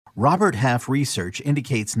Robert Half research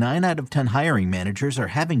indicates 9 out of 10 hiring managers are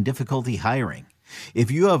having difficulty hiring.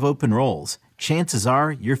 If you have open roles, chances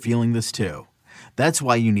are you're feeling this too. That's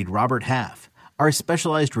why you need Robert Half. Our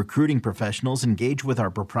specialized recruiting professionals engage with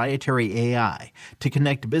our proprietary AI to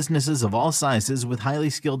connect businesses of all sizes with highly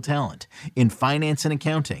skilled talent in finance and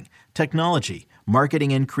accounting, technology,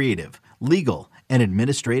 marketing and creative, legal, and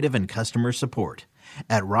administrative and customer support.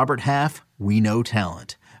 At Robert Half, we know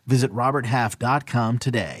talent. Visit roberthalf.com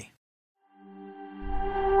today.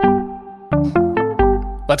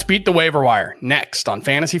 Let's beat the waiver wire next on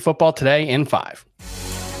Fantasy Football Today in 5.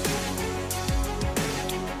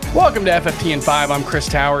 Welcome to FFT in 5. I'm Chris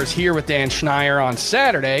Towers here with Dan Schneier on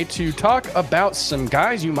Saturday to talk about some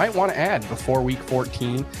guys you might want to add before week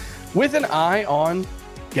 14 with an eye on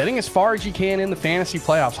getting as far as you can in the fantasy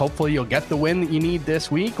playoffs. Hopefully you'll get the win that you need this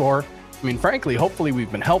week, or frankly, hopefully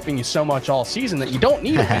we've been helping you so much all season that you don't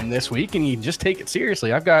need a win this week and you just take it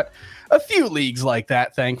seriously. I've got a few leagues like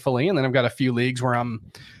that, thankfully, and then I've got a few leagues where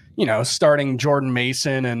I'm, starting Jordan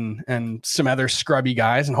Mason and some other scrubby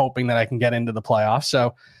guys and hoping that I can get into the playoffs.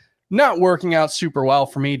 So not working out super well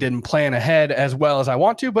for me, didn't plan ahead as well as I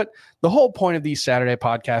want to, but the whole point of these Saturday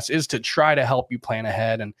podcasts is to try to help you plan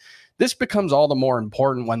ahead. And this becomes all the more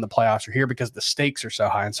important when the playoffs are here because the stakes are so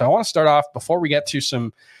high. And so I want to start off before we get to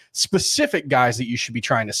some specific guys that you should be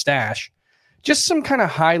trying to stash, just some kind of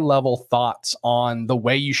high level thoughts on the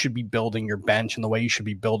way you should be building your bench and the way you should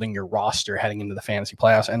be building your roster heading into the fantasy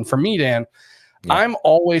playoffs. And for me, Dan, I'm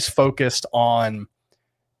always focused on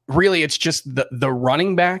really, it's just the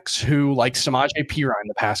running backs who, like Samaje Perine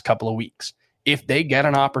the past couple of weeks, if they get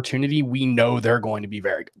an opportunity, we know they're going to be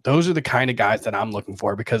very good. Those are the kind of guys that I'm looking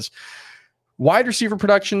for because wide receiver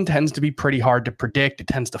production tends to be pretty hard to predict. It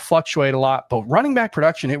tends to fluctuate a lot, but running back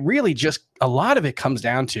production, it really just, a lot of it comes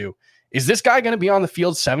down to, is this guy going to be on the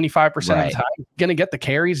field 75% of the time? Going to get the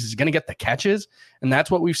carries? Is he going to get the catches? And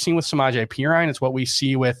that's what we've seen with Samaje Perine. It's what we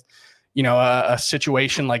see with, a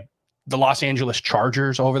situation like the Los Angeles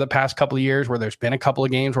Chargers over the past couple of years, where there's been a couple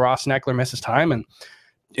of games where Austin Eckler misses time. And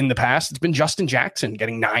in the past, it's been Justin Jackson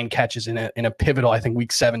getting 9 catches in a pivotal, I think,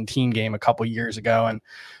 week 17 game a couple of years ago. And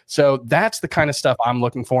so that's the kind of stuff I'm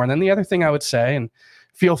looking for. And then the other thing I would say, and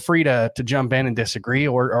feel free to jump in and disagree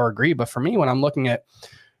or agree, but for me, when I'm looking at,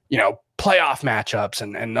 playoff matchups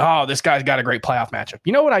and this guy's got a great playoff matchup.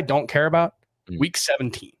 You know what I don't care about? Week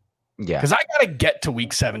 17. Yeah. Because I got to get to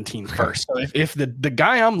week 17 first. So if the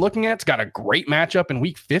guy I'm looking at's got a great matchup in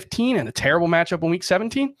week 15 and a terrible matchup in week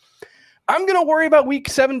 17, I'm going to worry about week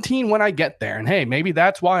 17 when I get there. And hey, maybe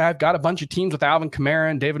that's why I've got a bunch of teams with Alvin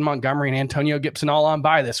Kamara and David Montgomery and Antonio Gibson all on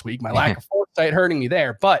bye this week. My lack of foresight hurting me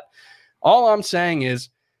there. But all I'm saying is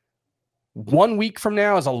 1 week from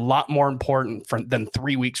now is a lot more important than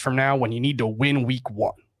 3 weeks from now when you need to win week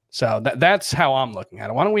 1. So that's how I'm looking at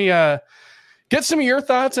it. Why don't we get some of your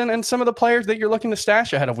thoughts and some of the players that you're looking to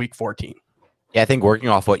stash ahead of week 14? Yeah, I think working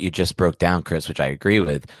off what you just broke down, Chris, which I agree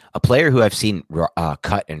with, a player who I've seen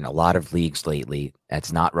cut in a lot of leagues lately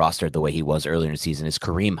that's not rostered the way he was earlier in the season is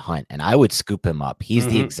Kareem Hunt, and I would scoop him up. He's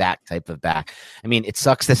the exact type of back. I mean, it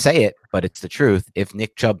sucks to say it, but it's the truth. If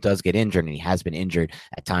Nick Chubb does get injured, and he has been injured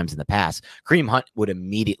at times in the past, Kareem Hunt would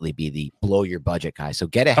immediately be the blow your budget guy. So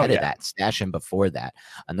get ahead of that. Stash him before that.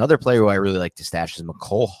 Another player who I really like to stash is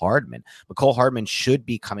Mecole Hardman. Mecole Hardman should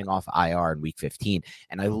be coming off IR in week 15,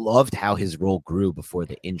 and I loved how his role grew before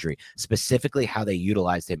the injury, specifically how they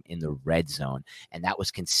utilized him in the red zone, and that was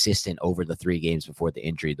consistent over the 3 games before the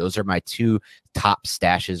injury. Those are my 2 top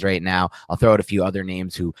stashes right now. I'll throw out a few other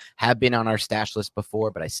names who have been on our stash list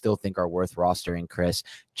before, but I still think are worth rostering, Chris.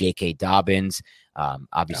 J.K. Dobbins.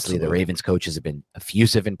 Obviously, the Ravens coaches have been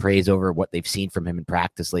effusive in praise over what they've seen from him in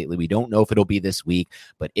practice lately. We don't know if it'll be this week,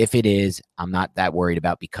 but if it is, I'm not that worried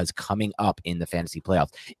about, because coming up in the fantasy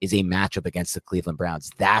playoffs is a matchup against the Cleveland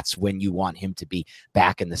Browns. That's when you want him to be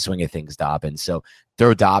back in the swing of things, Dobbins. So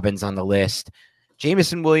throw Dobbins on the list.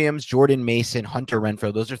 Jameson Williams, Jordan Mason, Hunter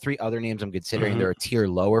Renfrow. Those are 3 other names I'm considering. They're a tier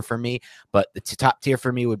lower for me, but the top tier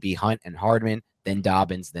for me would be Hunt and Hardman, then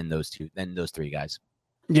Dobbins, then those 3 guys.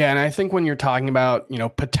 Yeah, and I think when you're talking about,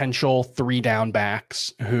 potential 3 down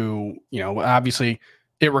backs who, obviously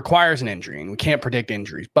it requires an injury, and we can't predict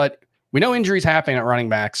injuries, but we know injuries happen at running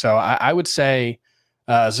back. So I would say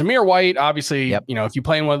Zamir White, obviously, if you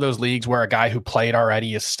play in one of those leagues where a guy who played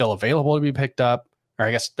already is still available to be picked up, or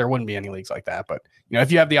I guess there wouldn't be any leagues like that, but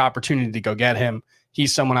if you have the opportunity to go get him,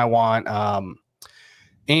 he's someone I want.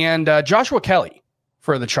 And Joshua Kelly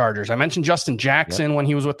for the Chargers. I mentioned Justin Jackson when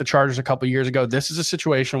he was with the Chargers a couple of years ago. This is a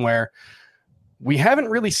situation where we haven't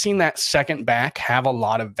really seen that second back have a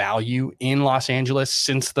lot of value in Los Angeles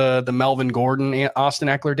since the Melvin Gordon, Austin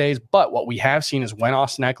Eckler days. But what we have seen is when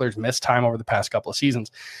Austin Eckler's missed time over the past couple of seasons,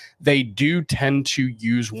 they do tend to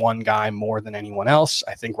use one guy more than anyone else.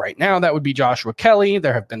 I think right now that would be Joshua Kelly.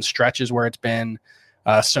 There have been stretches where it's been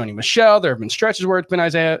Sony Michel. There have been stretches where it's been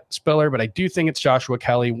Isaiah Spiller, but I do think it's Joshua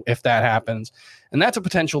Kelly if that happens. And that's a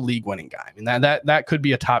potential league-winning guy. I mean, that could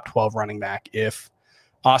be a top 12 running back if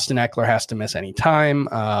Austin Eckler has to miss any time.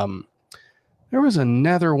 There was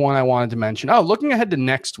another one I wanted to mention. Oh, looking ahead to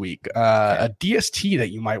next week, a DST that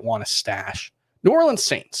you might want to stash. New Orleans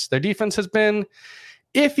Saints. Their defense has been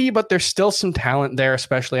iffy, but there's still some talent there,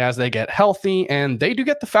 especially as they get healthy. And they do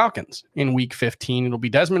get the Falcons in week 15. It'll be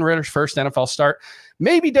Desmond Ritter's first NFL start.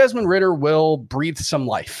 Maybe Desmond Ridder will breathe some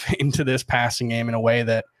life into this passing game in a way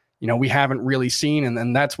that, we haven't really seen.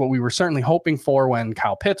 And that's what we were certainly hoping for when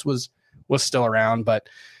Kyle Pitts was still around. But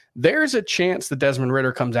there's a chance that Desmond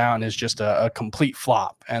Ridder comes out and is just a complete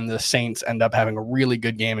flop, and the Saints end up having a really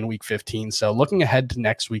good game in week 15. So looking ahead to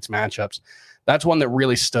next week's matchups, that's one that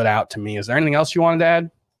really stood out to me. Is there anything else you wanted to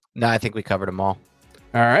add? No, I think we covered them all.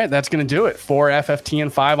 All right, that's going to do it for FFT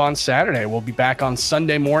and 5 on Saturday. We'll be back on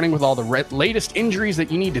Sunday morning with all the latest injuries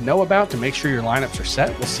that you need to know about to make sure your lineups are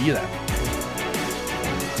set. We'll see you then.